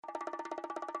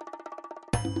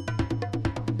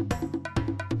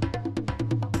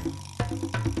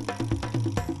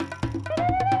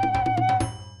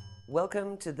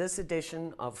Welcome to this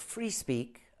edition of Free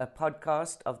Speak, a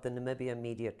podcast of the Namibia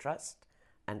Media Trust,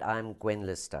 and I'm Gwen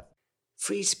Lister.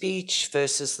 Free speech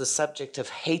versus the subject of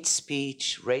hate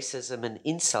speech, racism and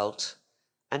insult,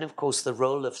 and of course the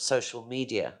role of social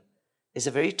media, is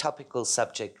a very topical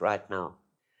subject right now.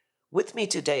 With me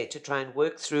today to try and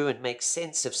work through and make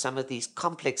sense of some of these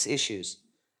complex issues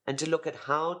and to look at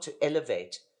how to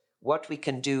elevate what we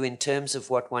can do in terms of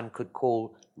what one could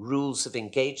call rules of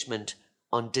engagement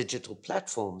on digital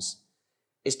platforms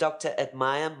is Dr.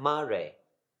 Admire Mare,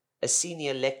 a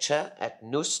senior lecturer at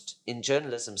NUST in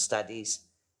journalism studies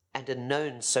and a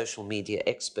known social media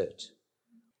expert.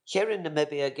 Here in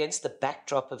Namibia, against the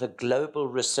backdrop of a global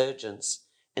resurgence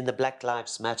in the Black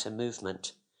Lives Matter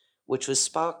movement, which was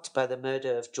sparked by the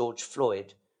murder of George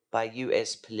Floyd by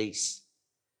US police,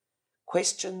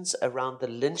 questions around the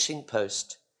lynching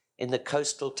post in the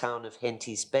coastal town of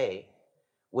Henties Bay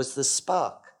was the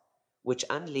spark which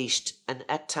unleashed an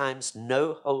at times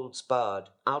no-holds-barred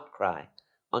outcry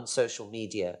on social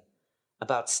media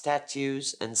about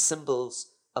statues and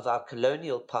symbols of our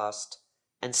colonial past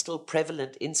and still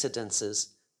prevalent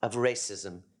incidences of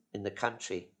racism in the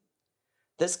country.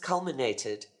 This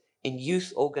culminated in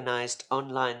youth-organized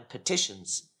online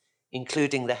petitions,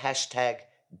 including the hashtag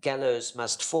Gallows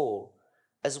Must Fall,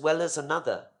 as well as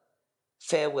another,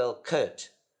 Farewell Kurt,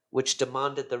 which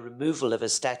demanded the removal of a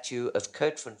statue of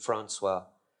Kurt von Francois,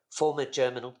 former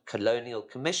German colonial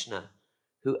commissioner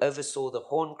who oversaw the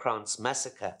Hornkrantz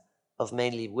massacre of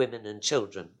mainly women and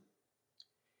children.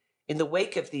 In the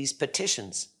wake of these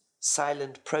petitions,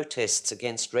 silent protests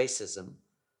against racism,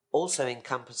 also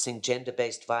encompassing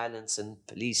gender-based violence and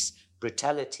police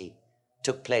brutality,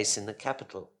 took place in the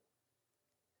capital.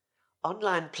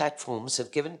 Online platforms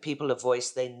have given people a voice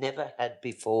they never had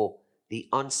before the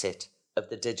onset of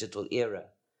the digital era.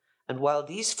 And while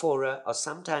these fora are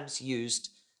sometimes used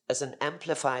as an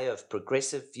amplifier of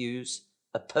progressive views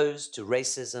opposed to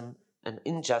racism and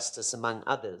injustice among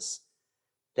others,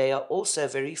 they are also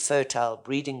very fertile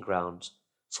breeding grounds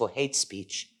for hate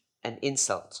speech and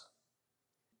insult.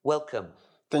 Welcome.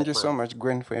 Thank you so much,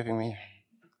 Gwen, for having me.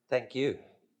 Thank you.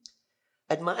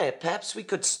 Admire, perhaps we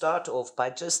could start off by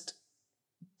just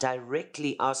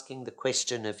directly asking the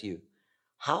question of you.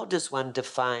 How does one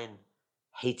define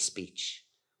hate speech,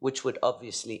 which would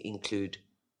obviously include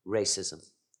racism?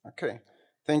 Okay,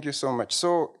 thank you so much.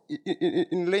 So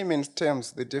in layman's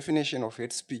terms, the definition of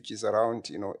hate speech is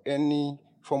around, any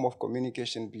form of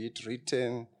communication, be it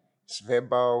written,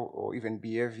 verbal, or even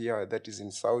behavior that is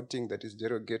insulting, that is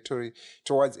derogatory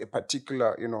towards a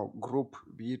particular, group,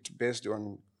 be it based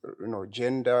on,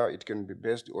 gender, it can be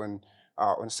based on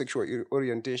sexual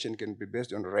orientation, can be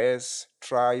based on race,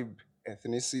 tribe,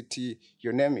 ethnicity,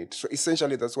 you name it. So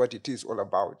essentially that's what it is all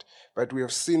about. But we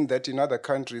have seen that in other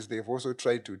countries, they've also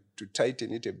tried to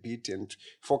tighten it a bit and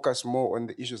focus more on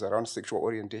the issues around sexual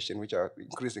orientation, which are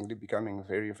increasingly becoming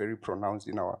very, very pronounced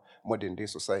in our modern day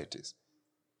societies.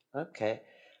 Okay.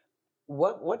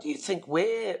 What do you think,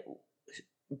 where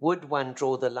would one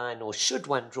draw the line, or should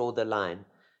one draw the line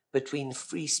between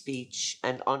free speech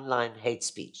and online hate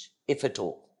speech, if at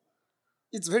all?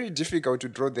 It's very difficult to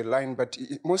draw the line, but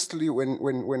mostly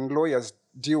when lawyers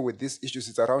deal with these issues,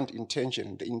 it's around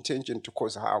intention, the intention to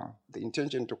cause harm,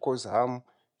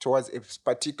 towards a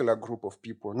particular group of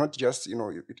people, not just,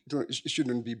 it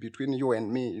shouldn't be between you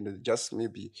and me, just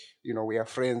maybe, we are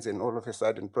friends and all of a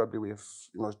sudden probably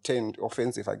we've, turned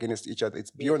offensive against each other.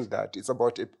 It's beyond that. It's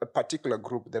about a particular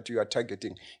group that you are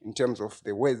targeting in terms of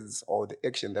the words or the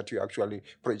action that you're actually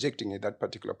projecting at that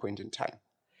particular point in time.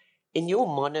 In your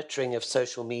monitoring of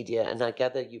social media, and I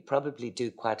gather you probably do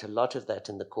quite a lot of that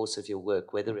in the course of your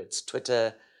work, whether it's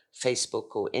Twitter,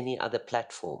 Facebook, or any other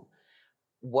platform,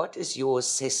 what is your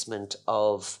assessment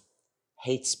of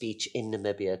hate speech in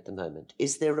Namibia at the moment?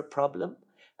 Is there a problem?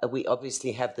 We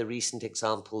obviously have the recent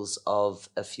examples of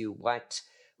a few white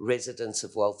residents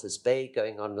of Walvis Bay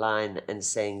going online and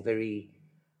saying very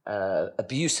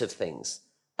abusive things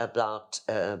about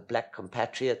black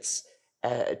compatriots.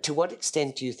 To what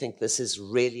extent do you think this is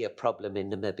really a problem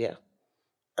in Namibia?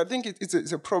 I think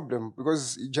it's a problem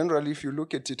because generally, if you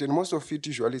look at it, and most of it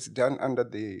usually is done under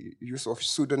the use of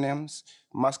pseudonyms,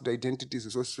 masked identities,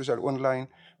 especially online,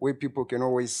 where people can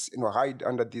always hide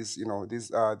under these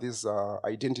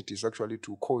identities actually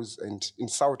to cause and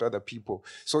insult other people.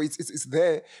 So it's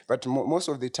there, but most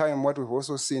of the time, what we've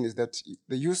also seen is that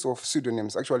the use of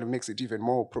pseudonyms actually makes it even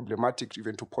more problematic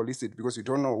even to police it, because you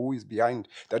don't know who is behind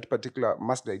that particular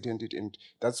masked identity, and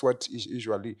that's what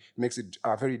usually makes it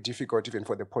very difficult even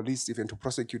for the the police even to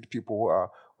prosecute people who are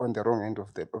on the wrong end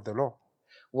of the law.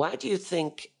 Why do you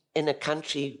think in a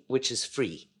country which is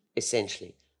free,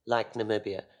 essentially, like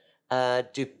Namibia,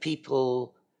 do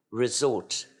people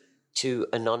resort to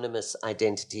anonymous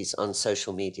identities on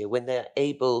social media when they're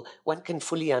able, one can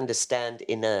fully understand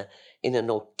in an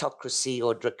autocracy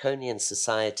or draconian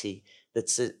society that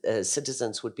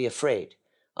citizens would be afraid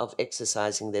of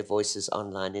exercising their voices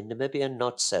online. In Namibia,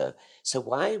 not so. So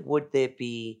why would there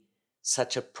be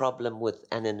such a problem with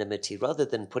anonymity rather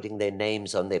than putting their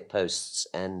names on their posts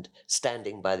and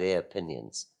standing by their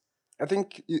opinions? I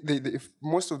think if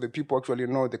most of the people actually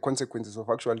know the consequences of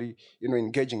actually,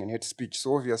 engaging in hate speech.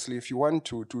 So obviously, if you want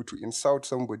to insult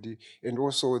somebody and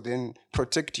also then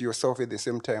protect yourself at the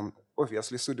same time,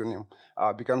 obviously pseudonym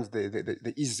becomes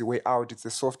the easy way out. It's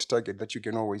a soft target that you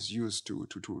can always use to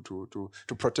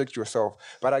protect yourself.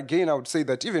 But again, I would say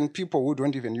that even people who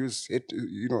don't even use it,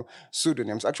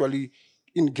 pseudonyms actually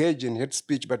engage in hate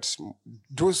speech, but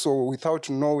do so without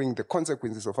knowing the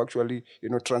consequences of actually,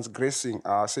 transgressing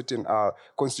certain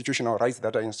constitutional rights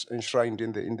that are enshrined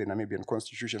in the Namibian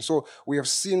constitution. So we have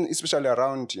seen, especially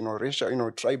around,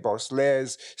 racial, tribal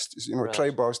slurs, Right.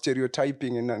 tribal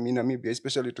stereotyping in Namibia,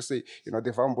 especially to say,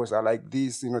 the Vambos are like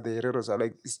this, the Hereros are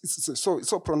like this. It's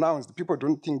so pronounced. People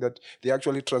don't think that they're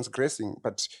actually transgressing,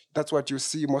 but that's what you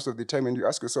see most of the time, and you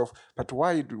ask yourself, but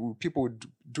why do people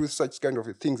do such kind of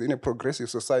things in a progressive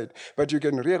society? But you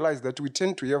can realize that we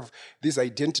tend to have these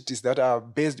identities that are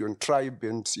based on tribe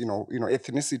and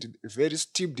ethnicity, very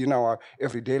steeped in our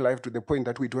everyday life, to the point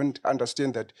that we don't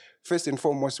understand that first and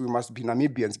foremost we must be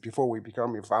Namibians before we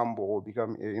become a Vambo or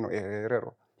become a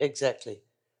Herero. Exactly.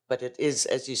 But it is,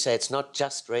 as you say, it's not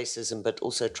just racism, but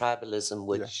also tribalism,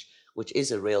 which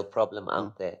is a real problem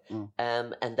out there.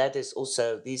 And that is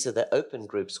also, these are the open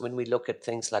groups. When we look at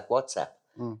things like WhatsApp,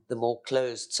 the more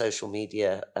closed social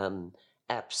media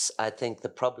apps, I think the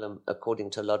problem, according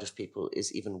to a lot of people,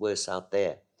 is even worse out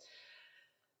there.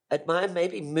 Admire,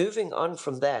 maybe moving on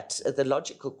from that, the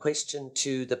logical question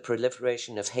to the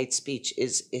proliferation of hate speech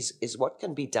is what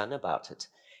can be done about it?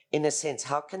 In a sense,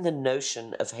 how can the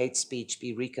notion of hate speech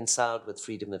be reconciled with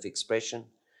freedom of expression,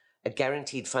 a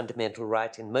guaranteed fundamental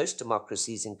right in most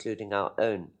democracies, including our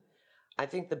own? I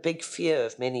think the big fear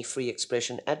of many free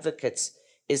expression advocates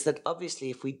is that obviously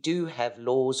if we do have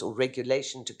laws or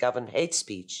regulation to govern hate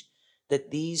speech,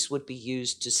 that these would be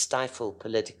used to stifle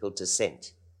political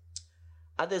dissent.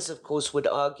 Others, of course, would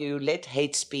argue, let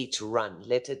hate speech run.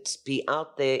 Let it be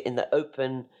out there in the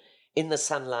open, in the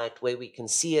sunlight, where we can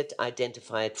see it,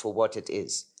 identify it for what it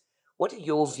is. What are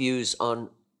your views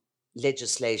on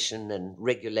legislation and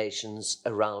regulations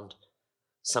around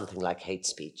something like hate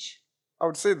speech? I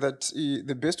would say that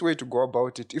the best way to go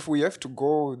about it, if we have to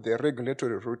go the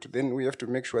regulatory route, then we have to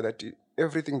make sure that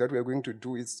everything that we are going to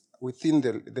do is within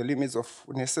the limits of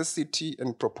necessity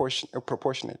and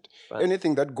proportionate. Right.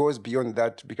 Anything that goes beyond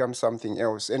that becomes something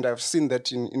else. And I've seen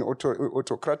that in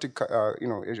autocratic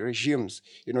regimes,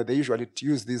 they usually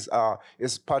use these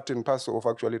as part and parcel of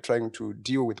actually trying to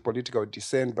deal with political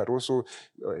dissent, but also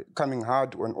coming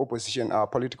hard on opposition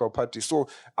political parties. So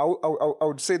I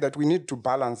would say that we need to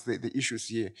balance the issues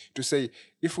here to say,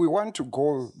 if we want to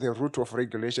go the route of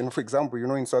regulation, for example,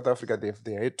 in South Africa,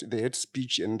 they hate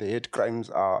speech and the hate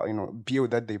crimes bill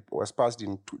that was passed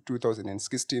in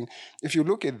 2016. If you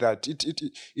look at that,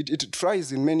 it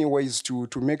tries in many ways to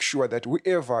make sure that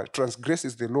whoever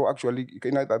transgresses the law actually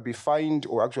can either be fined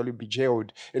or actually be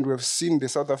jailed. And we have seen the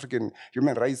South African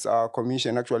Human Rights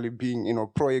Commission actually being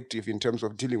proactive in terms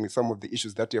of dealing with some of the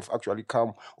issues that have actually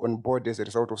come on board as a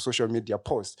result of social media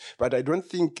posts. But I don't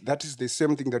think that is the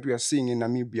same thing that we are seeing in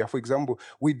Namibia. For example,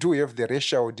 we do have the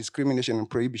Racial Discrimination and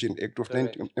Prohibition Act of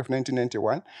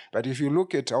 1991. But if you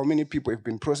look at how many people have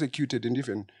been prosecuted and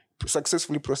even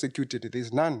successfully prosecuted,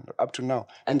 there's none up to now.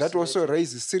 And that also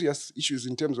raises serious issues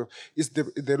in terms of, is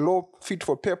the law fit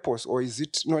for purpose, or is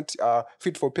it not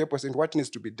fit for purpose, and what needs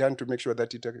to be done to make sure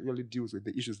that it really deals with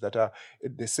the issues that are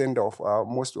at the center of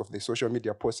most of the social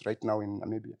media posts right now in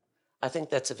Namibia? I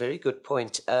think that's a very good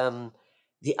point.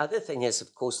 The other thing is,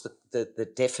 of course,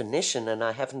 the definition, and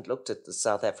I haven't looked at the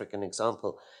South African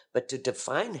example, but to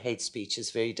define hate speech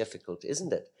is very difficult,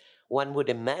 isn't it? One would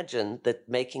imagine that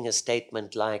making a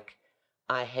statement like,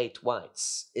 I hate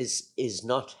whites, is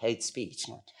not hate speech.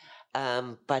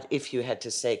 But if you had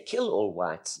to say, kill all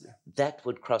whites, that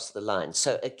would cross the line.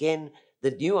 So again,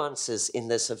 the nuances in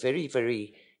this are very,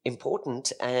 very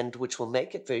important, and which will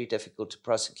make it very difficult to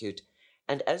prosecute.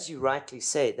 And as you rightly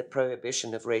say, the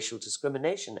Prohibition of Racial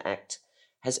Discrimination Act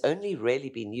has only really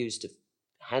been used a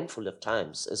handful of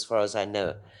times, as far as I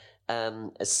know,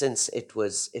 since it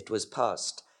was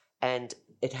passed. And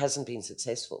it hasn't been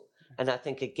successful. And I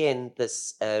think, again,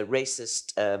 this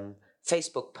racist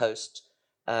Facebook post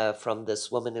from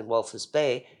this woman in Walvis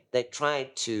Bay, they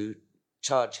tried to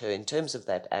charge her in terms of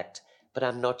that act, but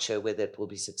I'm not sure whether it will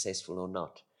be successful or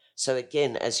not. So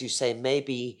again, as you say,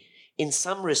 maybe in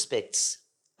some respects,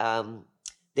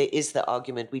 there is the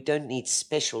argument we don't need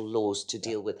special laws to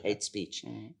deal with hate speech.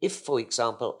 If, for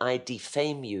example, I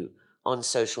defame you on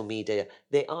social media,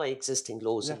 there are existing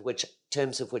laws in which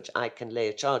terms of which I can lay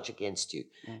a charge against you.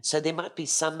 So there might be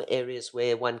some areas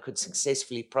where one could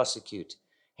successfully prosecute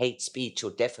hate speech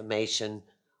or defamation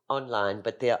online,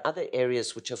 but there are other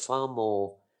areas which are far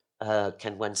more,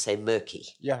 can one say, murky.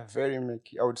 Yeah, very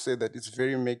murky. I would say that it's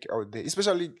very murky out there,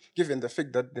 especially given the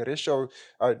fact that the Racial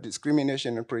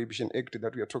Discrimination and Prohibition Act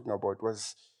that we are talking about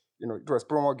was, it was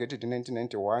promulgated in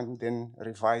 1991, then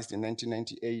revised in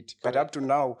 1998. But up to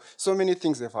now, so many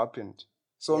things have happened.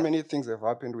 Many things have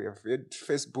happened. We have had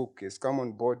Facebook has come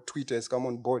on board, Twitter has come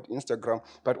on board, Instagram,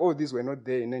 but all these were not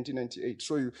there in 1998.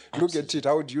 So you look at it,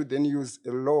 how do you then use a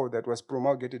law that was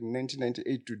promulgated in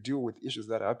 1998 to deal with issues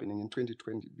that are happening in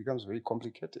 2020? It becomes very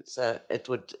complicated. So it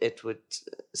would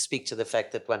speak to the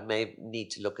fact that one may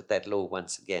need to look at that law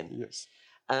once again. Yes.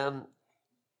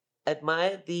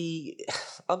 Admire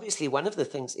obviously one of the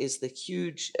things is the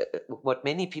huge, what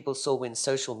many people saw when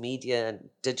social media and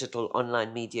digital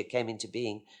online media came into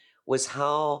being was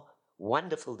how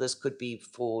wonderful this could be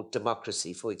for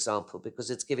democracy, for example,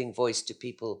 because it's giving voice to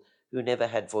people who never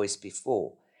had voice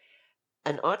before.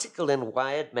 An article in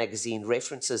Wired magazine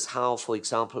references how, for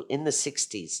example, in the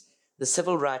 60s, the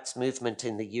civil rights movement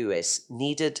in the US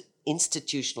needed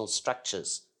institutional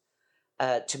structures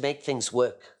to make things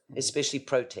work, especially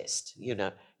protest.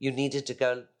 You needed to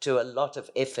go to a lot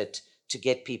of effort to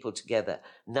get people together.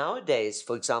 Nowadays,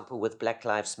 for example, with Black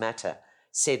Lives Matter,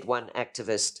 said one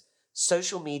activist,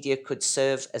 social media could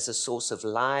serve as a source of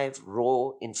live,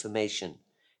 raw information.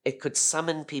 It could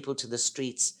summon people to the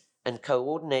streets and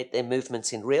coordinate their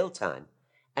movements in real time,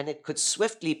 and it could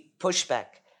swiftly push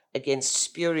back against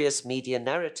spurious media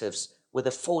narratives with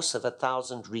a force of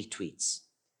 1,000 retweets.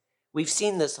 We've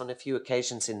seen this on a few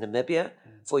occasions in Namibia,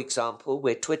 for example,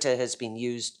 where Twitter has been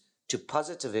used to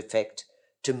positive effect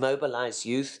to mobilize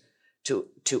youth, to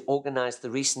organize the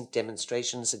recent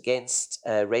demonstrations against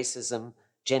racism,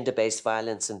 gender-based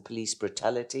violence, and police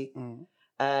brutality.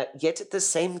 Yet at the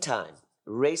same time,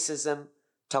 racism,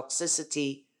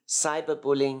 toxicity,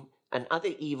 cyberbullying, and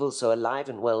other evils are alive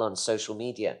and well on social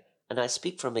media. And I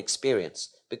speak from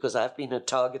experience because I've been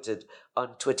targeted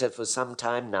on Twitter for some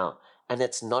time now, and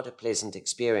it's not a pleasant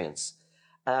experience.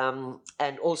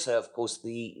 And also, of course,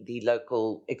 the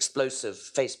local explosive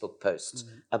Facebook posts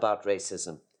about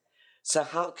racism. So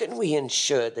how can we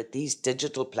ensure that these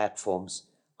digital platforms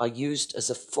are used as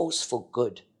a force for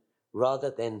good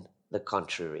rather than the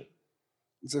contrary?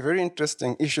 It's a very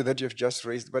interesting issue that you've just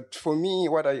raised. But for me,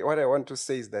 what I want to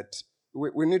say is that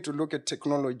we need to look at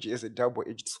technology as a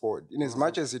double-edged sword. In as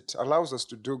much as it allows us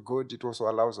to do good, it also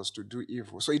allows us to do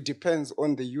evil. So it depends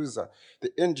on the user. The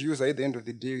end user, at the end of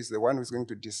the day, is the one who's going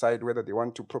to decide whether they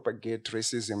want to propagate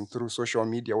racism through social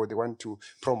media or they want to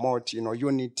promote,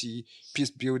 unity, peace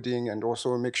building, and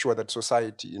also make sure that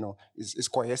society, is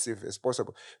cohesive as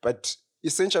possible. But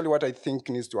essentially, what I think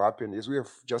needs to happen is we have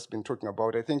just been talking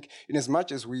about. I think, in as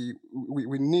much as we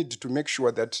need to make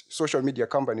sure that social media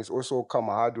companies also come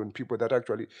hard on people that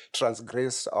actually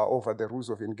transgress over the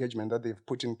rules of engagement that they've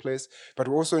put in place, but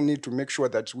we also need to make sure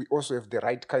that we also have the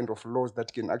right kind of laws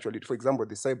that can actually, for example,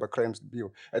 the cyber crimes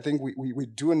bill. I think we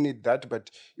do need that, but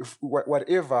if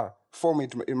whatever form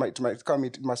it might come,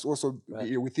 it must also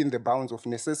be within the bounds of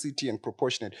necessity and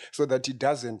proportionate, so that it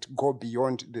doesn't go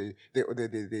beyond the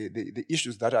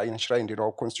issues that are enshrined in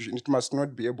our constitution. It must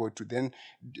not be able to then,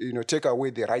 take away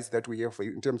the rights that we have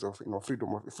in terms of,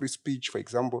 freedom of free speech, for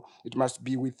example. It must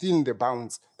be within the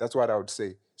bounds. That's what I would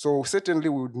say. So certainly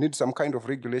we would need some kind of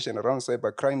regulation around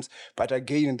cyber crimes, but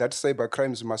again, that cyber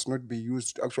crimes must not be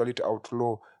used actually to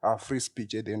outlaw free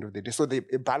speech at the end of the day. So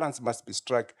a balance must be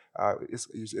struck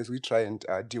as we try and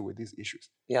deal with these issues.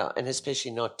 Yeah, and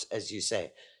especially not, as you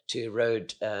say, to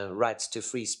erode rights to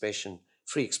free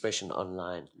expression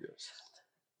online.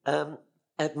 Yes.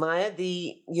 Admire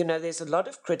there's a lot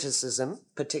of criticism,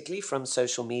 particularly from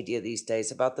social media these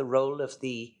days, about the role of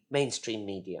the mainstream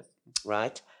media,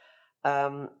 right?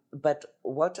 But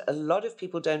what a lot of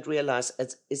people don't realize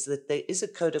is that there is a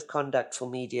code of conduct for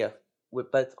media,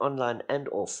 with both online and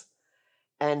off.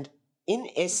 And in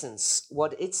essence,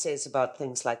 what it says about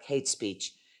things like hate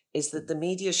speech is that the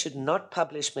media should not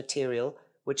publish material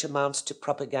which amounts to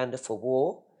propaganda for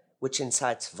war, which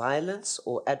incites violence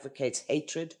or advocates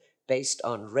hatred based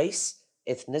on race,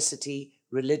 ethnicity,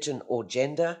 religion, or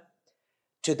gender,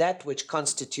 to that which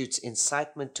constitutes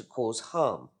incitement to cause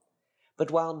harm.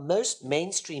 But while most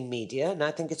mainstream media, and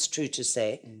I think it's true to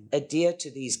say, adhere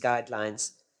to these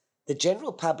guidelines, the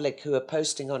general public who are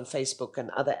posting on Facebook and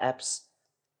other apps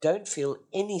don't feel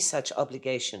any such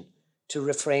obligation to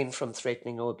refrain from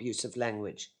threatening or abusive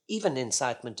language, even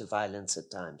incitement to violence at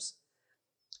times.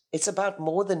 It's about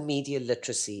more than media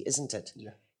literacy, isn't it?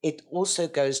 Yeah. It also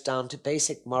goes down to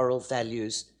basic moral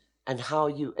values and how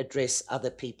you address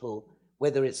other people,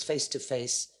 whether it's face to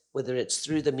face, whether it's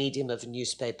through the medium of a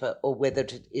newspaper, or whether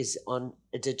it is on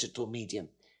a digital medium.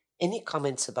 Any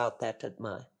comments about that,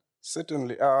 Admire?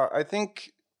 Certainly. I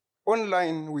think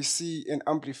online we see an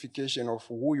amplification of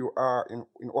who you are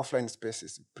in offline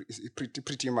spaces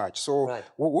pretty much. So Right.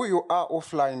 who you are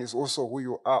offline is also who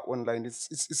you are online.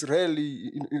 It's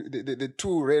rarely, the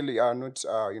two really are not,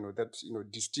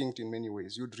 distinct in many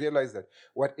ways. You'd realize that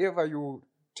whatever you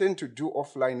tend to do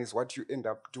offline is what you end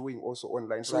up doing also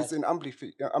online. So Right. it's an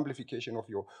amplification of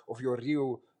your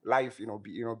real life,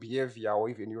 behavior or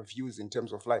even your views in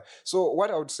terms of life. So what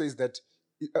I would say is that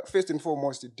first and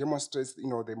foremost, it demonstrates, the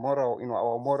moral,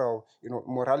 our moral,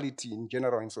 morality in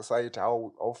general in society,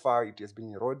 how far it has been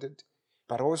eroded.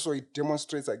 But also it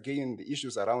demonstrates again the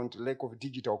issues around lack of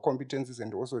digital competencies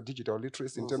and also digital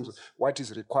literacy in terms of what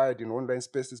is required in online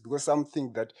spaces, because some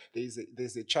think that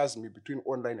there's a chasm between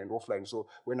online and offline. So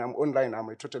when I'm online, I'm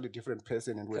a totally different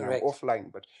person, and when Correct. I'm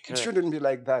offline, but Correct. it shouldn't be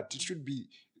like that. It should be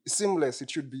seamless.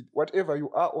 It should be whatever you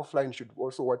are offline should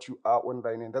also what you are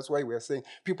online, and that's why we are saying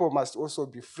people must also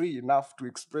be free enough to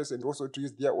express and also to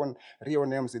use their own real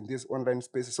names in these online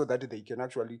spaces, so that they can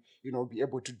actually be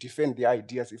able to defend their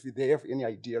ideas if they have any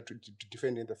idea to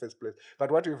defend in the first place. But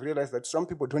what we've realized that some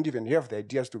people don't even have the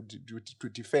ideas to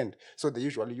defend, so they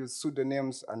usually use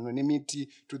pseudonyms, anonymity,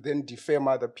 to then defame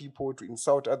other people, to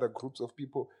insult other groups of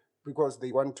people, because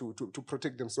they want to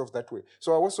protect themselves that way.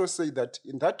 So I also say that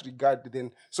in that regard, then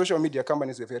social media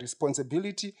companies have a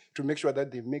responsibility to make sure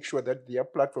that their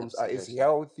platforms are as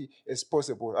healthy as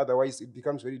possible. Otherwise, it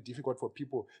becomes very difficult for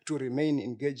people to remain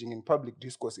engaging in public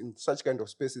discourse in such kind of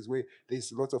spaces where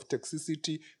there's lots of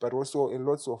toxicity, but also a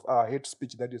lots of hate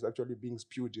speech that is actually being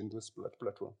spewed in this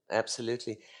platform.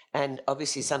 Absolutely. And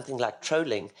obviously something like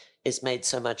trolling is made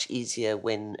so much easier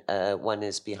when one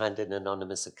is behind an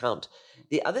anonymous account.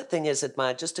 The other thing is,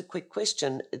 Admire, just a quick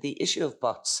question, the issue of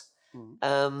bots.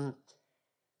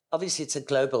 Obviously it's a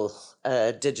global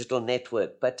digital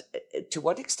network, but to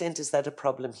what extent is that a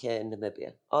problem here in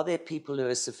Namibia? Are there people who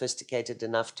are sophisticated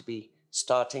enough to be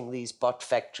starting these bot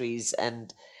factories,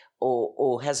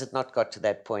 or has it not got to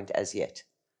that point as yet?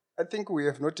 I think we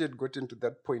have not yet gotten to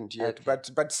that point yet,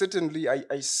 Okay. but certainly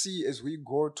I see as we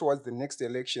go towards the next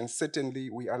election, certainly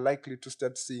we are likely to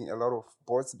start seeing a lot of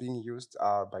bots being used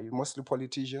by mostly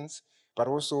politicians, but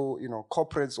also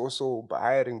corporates also by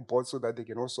hiring bots so that they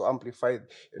can also amplify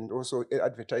and also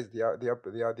advertise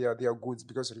their goods.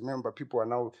 Because remember, people are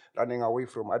now running away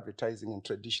from advertising in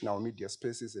traditional media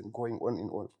spaces and going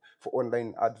on for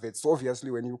online adverts. So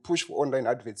obviously, when you push for online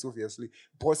adverts, obviously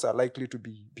bots are likely to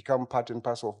become part and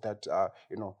parcel of that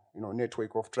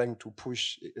network of trying to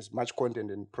push as much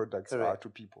content and products to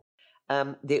people.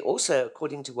 They're also,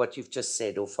 according to what you've just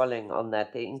said, or following on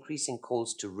that, they're increasing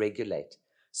calls to regulate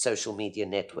social media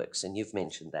networks, and you've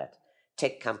mentioned that.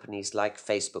 Tech companies like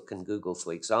Facebook and Google,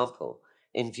 for example,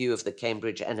 in view of the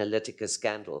Cambridge Analytica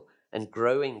scandal and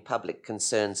growing public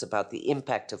concerns about the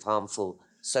impact of harmful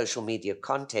social media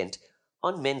content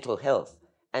on mental health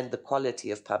and the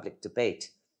quality of public debate.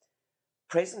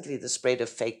 Presently, the spread of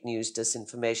fake news,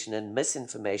 disinformation, and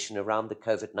misinformation around the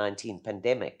COVID-19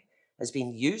 pandemic has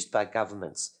been used by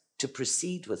governments to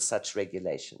proceed with such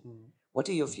regulation. What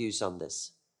are your views on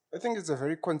this? I think it's a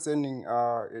very concerning,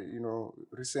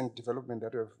 recent development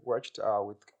that I've watched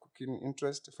with keen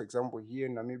interest. For example, here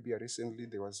in Namibia recently,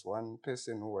 there was one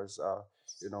person who was,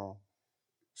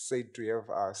 said to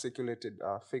have circulated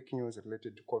fake news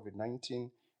related to COVID-19.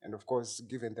 And of course,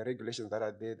 given the regulations that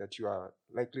are there, that you are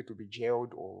likely to be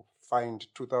jailed or fined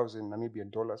 2,000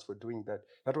 Namibian dollars for doing that,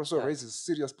 that also raises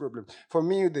serious problems. For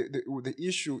me, the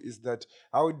issue is that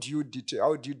how do you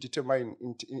determine,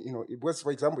 because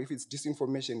for example, if it's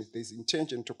disinformation, if there's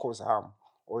intention to cause harm,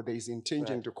 or there is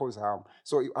intention to cause harm.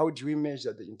 So how do we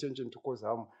measure the intention to cause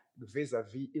harm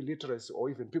vis-a-vis illiteracy,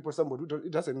 or even somebody who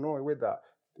doesn't know whether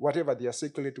whatever they are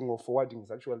circulating or forwarding is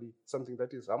actually something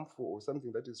that is harmful or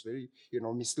something that is very,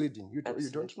 misleading. You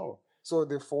don't know. So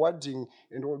the forwarding,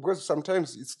 because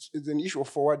sometimes it's an issue of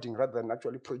forwarding rather than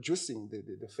actually producing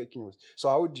the fake news. So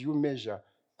how do you measure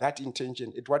that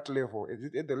intention? At what level? Is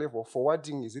it at the level of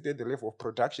forwarding? Is it at the level of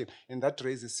production? And that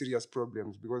raises serious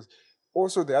problems, because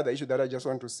also the other issue that I just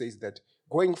want to say is that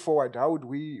going forward, how would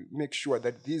we make sure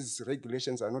that these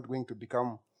regulations are not going to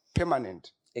become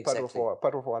permanent Exactly.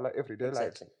 part of our everyday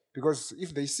lives? Because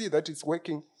if they see that it's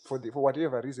working for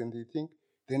whatever reason they think,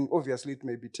 then obviously it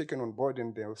may be taken on board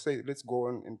and they'll say, let's go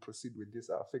on and proceed with these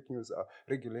fake news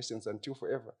regulations until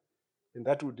forever. And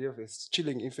that would have a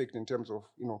chilling effect in terms of,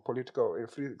 political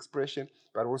free expression,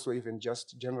 but also even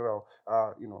just general,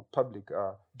 public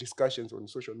discussions on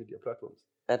social media platforms.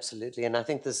 Absolutely. And I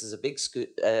think this is a big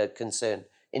concern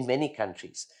in many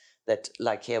countries, that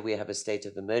like here we have a state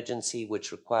of emergency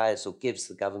which requires or gives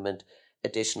the government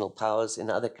additional powers. In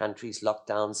other countries,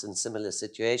 lockdowns and similar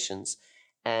situations.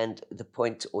 And the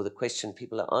point or the question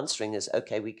people are answering is,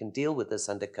 okay, we can deal with this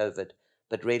under COVID,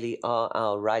 but really are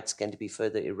our rights going to be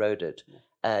further eroded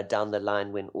down the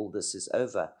line when all this is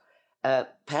over?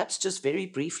 Perhaps just very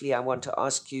briefly, I want to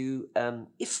ask you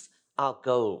if our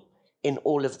goal in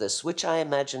all of this, which I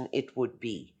imagine it would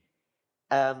be,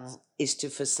 is to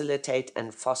facilitate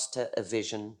and foster a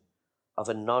vision of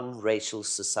a non-racial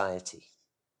society.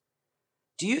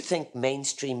 Do you think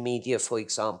mainstream media, for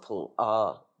example,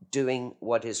 are doing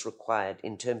what is required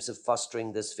in terms of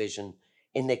fostering this vision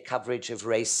in their coverage of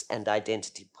race and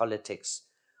identity politics?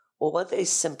 Or are they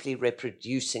simply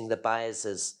reproducing the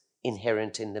biases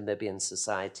inherent in Namibian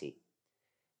society?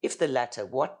 If the latter,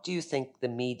 what do you think the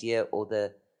media or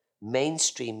the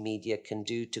mainstream media can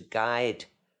do to guide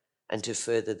and to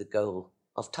further the goal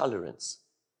of tolerance?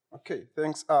 Okay,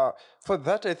 thanks. For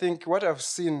that, I think what I've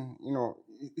seen,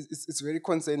 it's very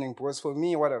concerning, because for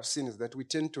me, what I've seen is that we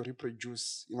tend to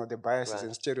reproduce, the biases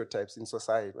and stereotypes in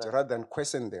society rather than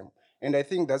question them. And I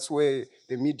think that's where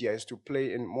the media is to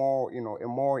play a more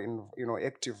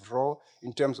active role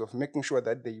in terms of making sure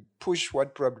that they push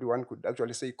what probably one could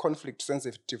actually say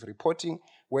conflict-sensitive reporting,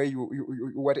 where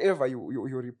whatever you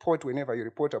report, whenever you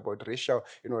report about racial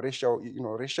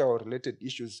related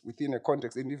issues within a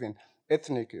context, and even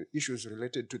ethnic issues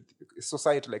related to a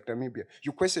society like Namibia,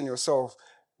 you question yourself,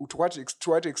 to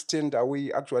what extent are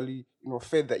we actually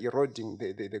further eroding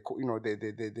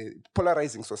the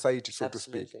polarizing society, so to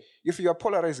speak? If you are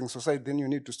polarizing society, then you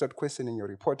need to start questioning your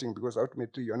reporting, because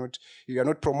ultimately you are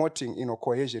not promoting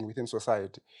cohesion within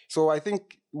society. So I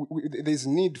think there's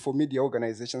need for media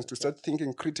organizations to start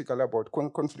thinking critically about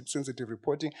conflict sensitive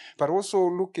reporting, but also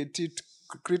look at it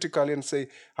critically and say,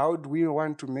 how do we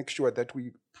want to make sure that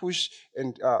we push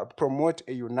and promote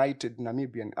a united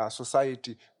Namibian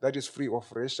society that is free of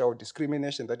racial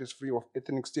discrimination, that is free of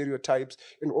ethnic stereotypes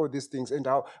and all these things? And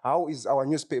how is our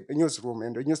newsroom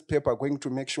and the newspaper going to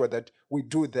make sure that we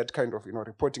do that kind of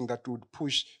reporting that would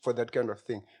push for that kind of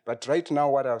thing? But right now,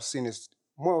 what I've seen is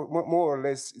more or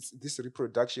less it's this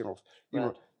reproduction of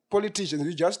politicians.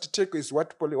 You just take is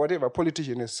whatever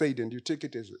politician has said, and you take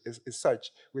it as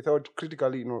such, without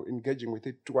critically engaging with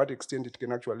it, to what extent it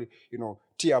can actually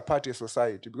tear apart a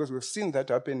society. Because we've seen that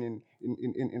happen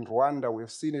in Rwanda. We've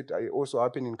seen it also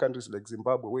happen in countries like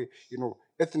Zimbabwe, where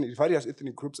various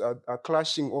ethnic groups are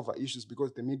clashing over issues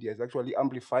because the media is actually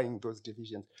amplifying those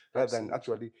divisions rather than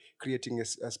actually creating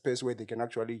a space where they can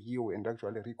actually heal and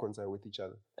actually reconcile with each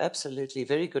other. Absolutely.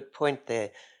 Very good point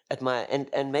there.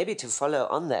 And maybe to follow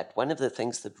on that, one of the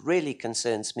things that really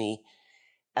concerns me,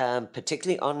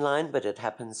 particularly online, but it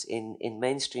happens in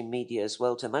mainstream media as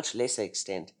well to a much lesser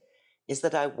extent, is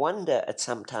that I wonder at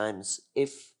sometimes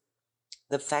if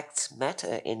the facts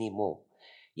matter anymore.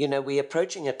 We're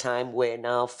approaching a time where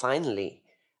now finally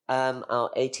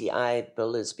our ATI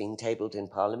bill is being tabled in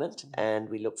Parliament, and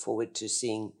we look forward to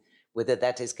seeing whether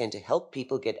that is going to help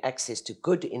people get access to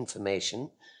good information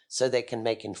so they can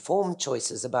make informed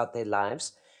choices about their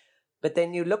lives. But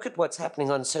then you look at what's happening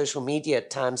on social media at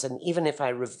times, and even if I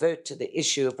revert to the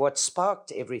issue of what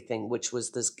sparked everything, which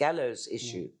was this gallows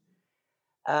issue,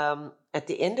 at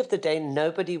the end of the day,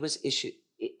 nobody was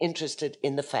interested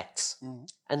in the facts.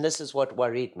 And this is what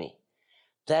worried me,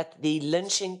 that the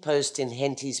lynching post in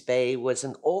Henties Bay was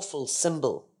an awful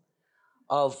symbol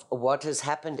of what has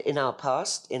happened in our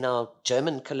past, in our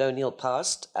German colonial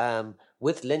past,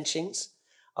 with lynchings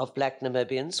of Black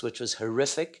Namibians, which was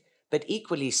horrific, but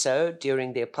equally so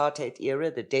during the apartheid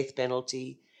era. The death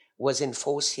penalty was in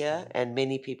force here, and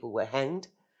many people were hanged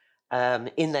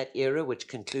in that era, which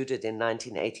concluded in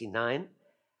 1989.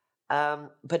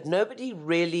 But nobody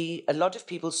really, a lot of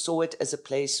people saw it as a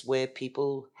place where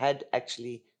people had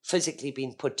actually physically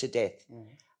been put to death.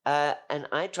 And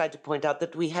I tried to point out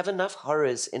that we have enough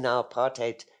horrors in our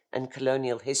apartheid and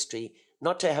colonial history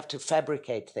not to have to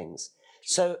fabricate things.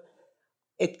 So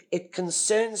it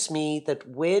concerns me that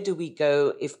where do we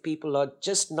go if people are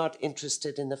just not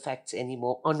interested in the facts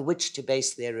anymore on which to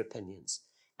base their opinions?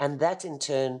 And that in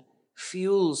turn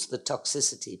fuels the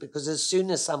toxicity, because as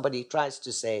soon as somebody tries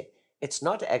to say, it's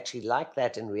not actually like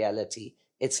that in reality,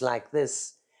 it's like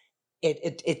this,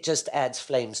 it just adds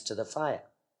flames to the fire.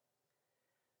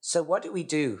 So what do we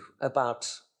do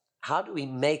about, how do we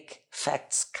make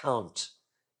facts count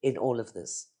in all of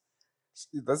this?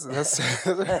 That's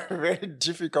a very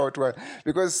difficult one,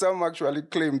 because some actually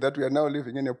claim that we are now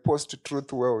living in a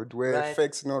post-truth world where Right.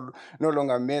 facts no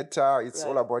longer matter. It's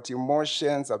all Right. about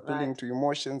emotions, appealing Right. to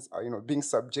emotions, being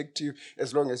subjective.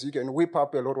 As long as you can whip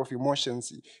up a lot of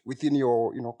emotions within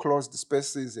your closed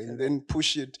spaces and then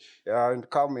push it and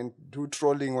come and do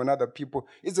trolling on other people.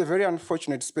 It's a very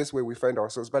unfortunate space where we find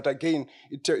ourselves. But again,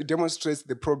 it demonstrates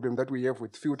the problem that we have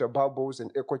with filter bubbles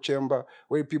and echo chamber,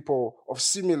 where people of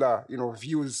similar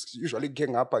views usually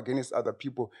gang up against other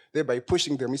people, thereby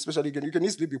pushing them. Especially, you can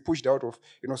easily be pushed out of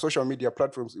social media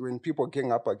platforms when people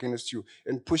gang up against you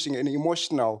and pushing an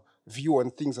emotional view on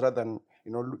things rather than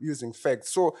using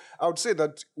facts. So I would say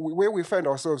that where we find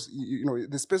ourselves,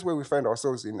 the space where we find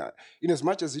ourselves in as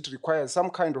much as it requires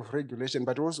some kind of regulation,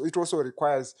 but also it also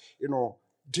requires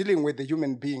dealing with the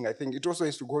human being. I think it also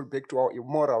has to go back to our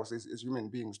morals as human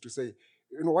beings to say,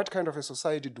 what kind of a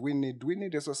society do we need? Do we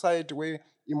need a society where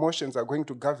emotions are going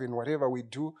to govern whatever we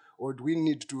do, or do we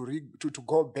need to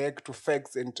go back to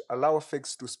facts and allow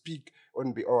facts to speak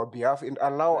on our behalf and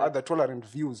allow other tolerant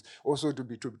views also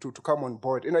to come on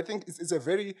board? And I think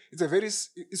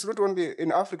it's not only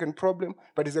an African problem,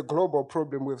 but it's a global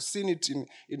problem. We've seen it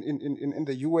in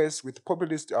the US with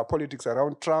populist politics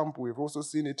around Trump. We've also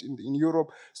seen it in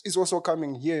Europe. It's also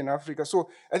coming here in Africa. So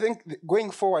I think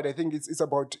going forward, I think it's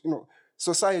about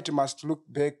society must look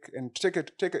back and take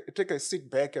a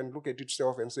sit back and look at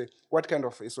itself and say, what kind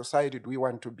of a society do we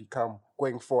want to become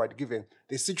going forward, given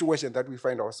the situation that we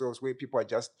find ourselves, where people are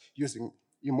just using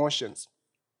emotions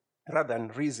rather than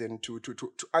reason to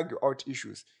argue out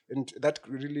issues. And that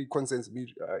really concerns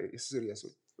me seriously.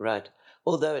 Right.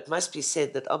 Although it must be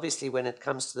said that obviously when it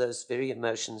comes to those very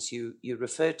emotions you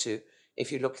refer to,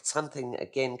 if you look at something,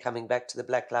 again, coming back to the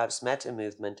Black Lives Matter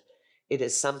movement, it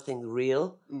is something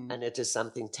real and it is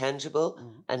something tangible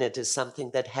and it is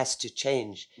something that has to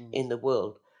change in the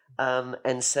world.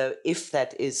 And so if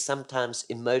that is sometimes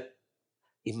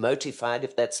emotified,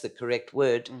 if that's the correct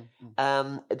word,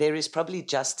 there is probably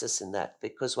justice in that,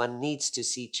 because one needs to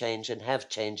see change and have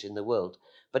change in the world.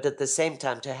 But at the same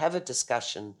time, to have a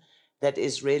discussion that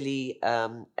is really,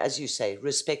 as you say,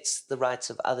 respects the rights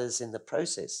of others in the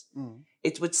process.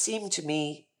 It would seem to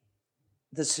me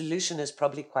the solution is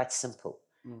probably quite simple.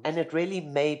 And it really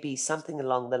may be something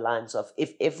along the lines of,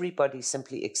 if everybody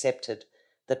simply accepted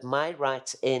that my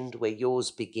rights end where yours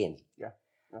begin,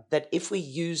 that if we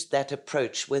use that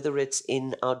approach, whether it's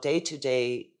in our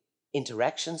day-to-day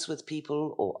interactions with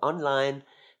people or online,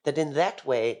 that in that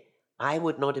way, I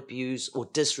would not abuse or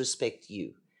disrespect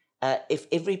you. If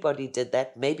everybody did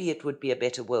that, maybe it would be a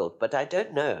better world. But I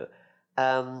don't know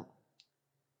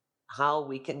how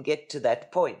we can get to that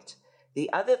point. The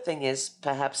other thing is,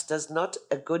 perhaps, does not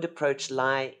a good approach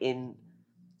lie in,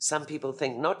 some people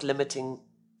think, not limiting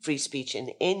free speech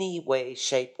in any way,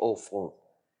 shape, or form,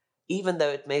 even though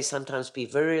it may sometimes be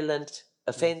virulent,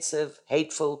 offensive,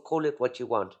 hateful, call it what you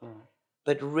want,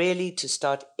 but really to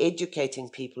start educating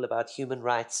people about human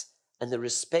rights and the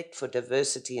respect for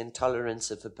diversity and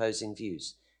tolerance of opposing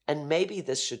views. And maybe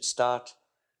this should start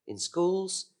in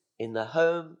schools, in the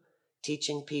home,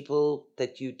 teaching people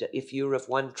that if you're of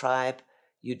one tribe,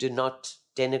 you do not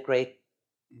denigrate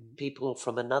people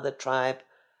from another tribe.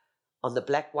 On the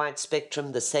black-white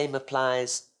spectrum, the same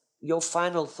applies. Your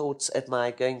final thoughts,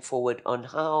 Admire, going forward on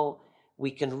how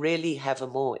we can really have a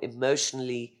more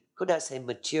emotionally, could I say,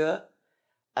 mature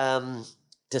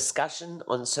discussion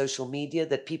on social media,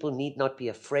 that people need not be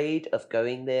afraid of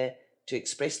going there to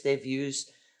express their views,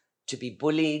 to be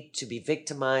bullied, to be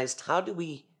victimized. How do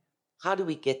we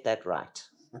get that right?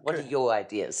 Okay. What are your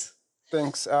ideas?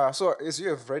 Thanks. So as you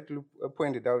have rightly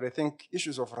pointed out, I think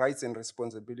issues of rights and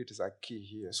responsibilities are key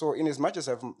here. So in as much as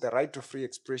I have the right to free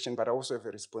expression, but I also have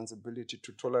a responsibility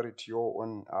to tolerate your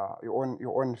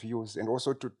own views, and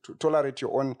also to tolerate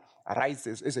your own rights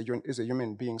as a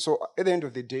human being. So at the end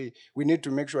of the day, we need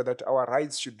to make sure that our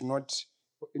rights should not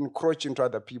encroach into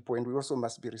other people, and we also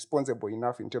must be responsible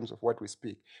enough in terms of what we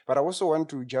speak. But I also want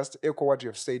to just echo what you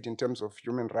have said in terms of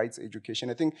human rights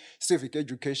education. I think civic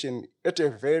education at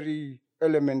a very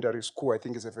elementary school, I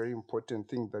think, is a very important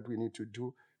thing that we need to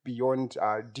do beyond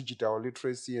digital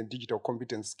literacy and digital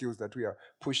competence skills that we are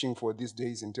pushing for these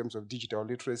days in terms of digital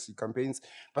literacy campaigns.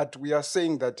 But we are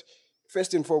saying that,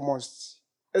 first and foremost,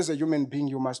 as a human being,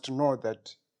 you must know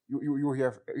that you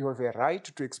have a right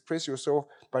to express yourself,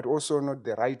 but also not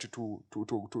the right to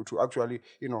actually,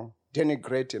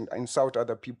 denigrate and insult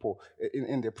other people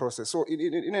in the process. So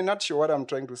in a nutshell, what I'm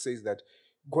trying to say is that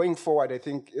going forward, I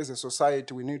think as a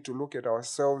society, we need to look at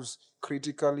ourselves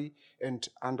critically and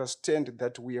understand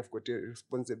that we have got a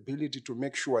responsibility to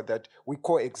make sure that we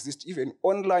coexist even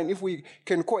online. If we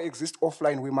can coexist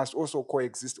offline, we must also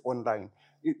coexist online.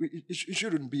 It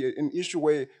shouldn't be an issue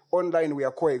where offline we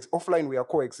are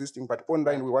coexisting, but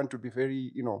online we want to be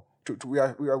very, we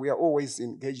are always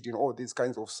engaged in all these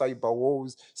kinds of cyber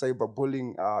wars, cyber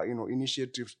bullying,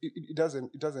 initiatives. It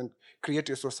doesn't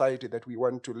create a society that we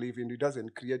want to live in. It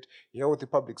doesn't create healthy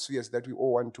public spheres that we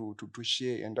all want to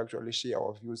share and actually share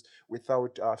our views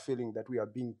without feeling that we are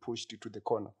being pushed to the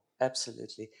corner.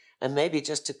 Absolutely. And maybe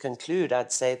just to conclude,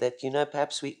 I'd say that,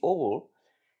 perhaps we all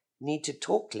need to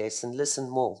talk less and listen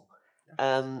more.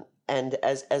 And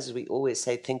as we always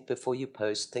say, think before you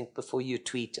post, think before you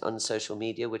tweet on social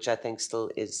media, which I think still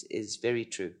is very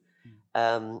true.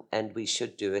 And we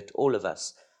should do it, all of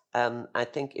us. I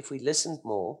think if we listened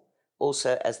more,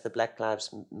 also as the Black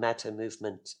Lives Matter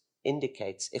movement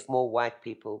indicates, if more white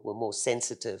people were more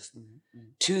sensitive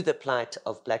to the plight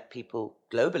of Black people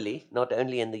globally, not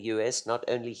only in the US, not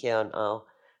only here on our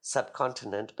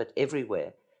subcontinent, but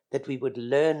everywhere, that we would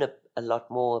learn a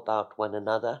lot more about one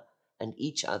another and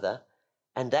each other.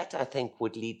 And that, I think,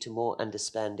 would lead to more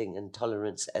understanding and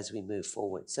tolerance as we move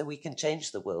forward. So we can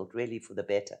change the world really for the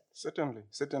better. Certainly.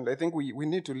 I think we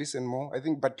need to listen more. I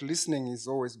think, but listening has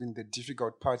always been the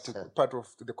difficult part of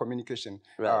the communication,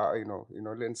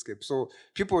 landscape. So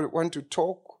people want to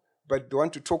talk, but they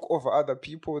want to talk over other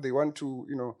people. They want to,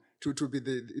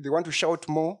 they want to shout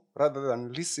more rather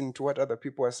than listen to what other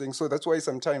people are saying. So that's why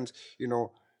sometimes,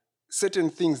 certain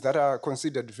things that are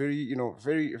considered very,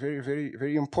 very, very, very,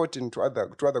 very important to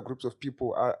other groups of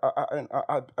people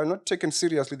are not taken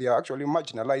seriously. They are actually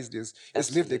marginalized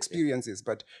as lived experiences.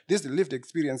 But this lived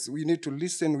experience, we need to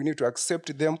listen, we need to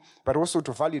accept them, but also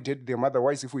to validate them.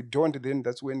 Otherwise, if we don't, then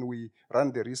that's when we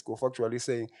run the risk of actually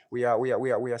saying we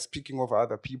are speaking over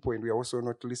other people, and we are also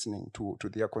not listening to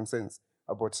their concerns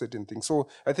about certain things. So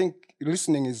I think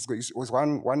listening was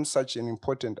one such an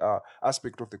important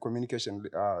aspect of the communication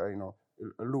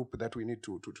loop that we need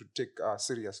to take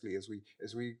seriously as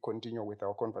we continue with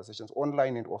our conversations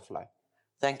online and offline.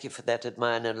 Thank you for that,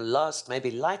 Admire. And a last,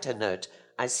 maybe lighter note,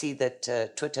 I see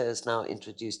that Twitter has now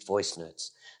introduced voice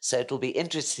notes. So it'll be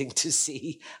interesting to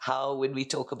see how, when we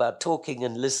talk about talking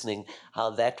and listening, how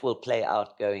that will play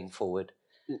out going forward.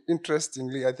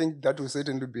 Interestingly, I think that will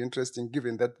certainly be interesting,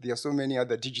 given that there are so many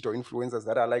other digital influencers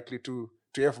that are likely to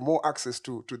have more access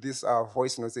to these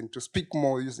voice notes and to speak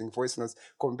more using voice notes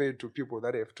compared to people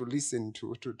that have to listen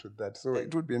to that. So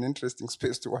it would be an interesting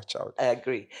space to watch out. I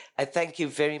agree. I thank you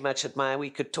very much, Admire. We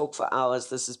could talk for hours.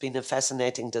 This has been a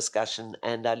fascinating discussion,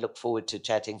 and I look forward to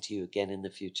chatting to you again in the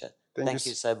future. Thank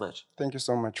you so much. Thank you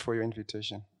so much for your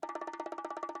invitation.